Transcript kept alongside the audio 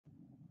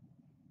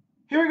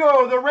Here we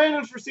go. The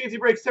randoms for C&C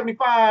break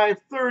 75,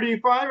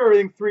 35,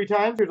 everything 3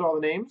 times. Here's all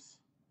the names.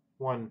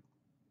 1,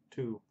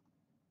 2,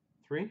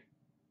 3.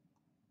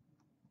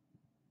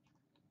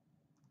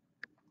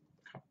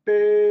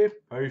 Copy,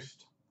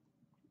 paste.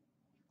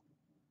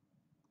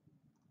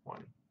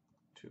 1,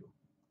 2,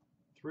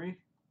 3.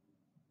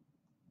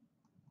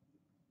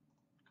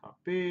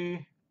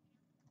 Copy,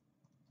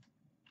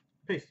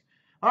 paste.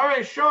 All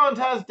right, Sean's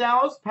has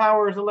Dallas.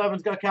 Powers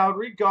 11's got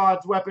Calgary.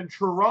 God's Weapon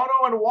Toronto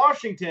and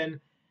Washington.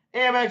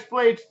 Amex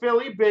Blades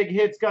Philly. Big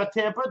Hit's got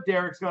Tampa.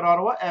 Derek's got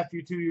Ottawa.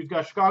 FU2U's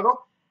got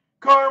Chicago.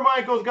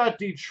 Carmichael's got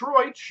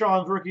Detroit.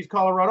 Sean's Rookies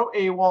Colorado.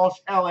 A. Walsh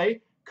LA.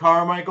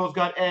 Carmichael's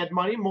got Ed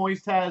Money.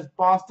 Moist has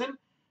Boston.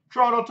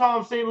 Toronto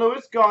Tom St.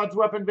 Louis. God's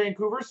Weapon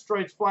Vancouver.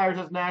 Stripes Flyers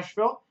has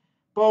Nashville.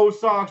 Bo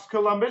Sox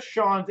Columbus.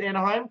 Sean's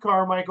Anaheim.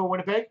 Carmichael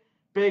Winnipeg.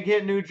 Big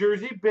Hit New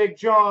Jersey. Big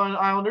John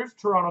Islanders.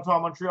 Toronto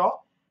Tom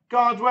Montreal.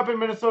 God's Weapon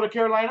Minnesota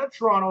Carolina.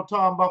 Toronto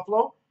Tom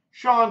Buffalo.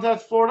 Sean's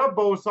has Florida.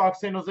 Bo Sox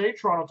San Jose.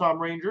 Toronto Tom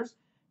Rangers.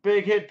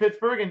 Big Hit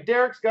Pittsburgh. And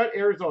Derek's got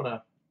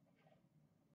Arizona.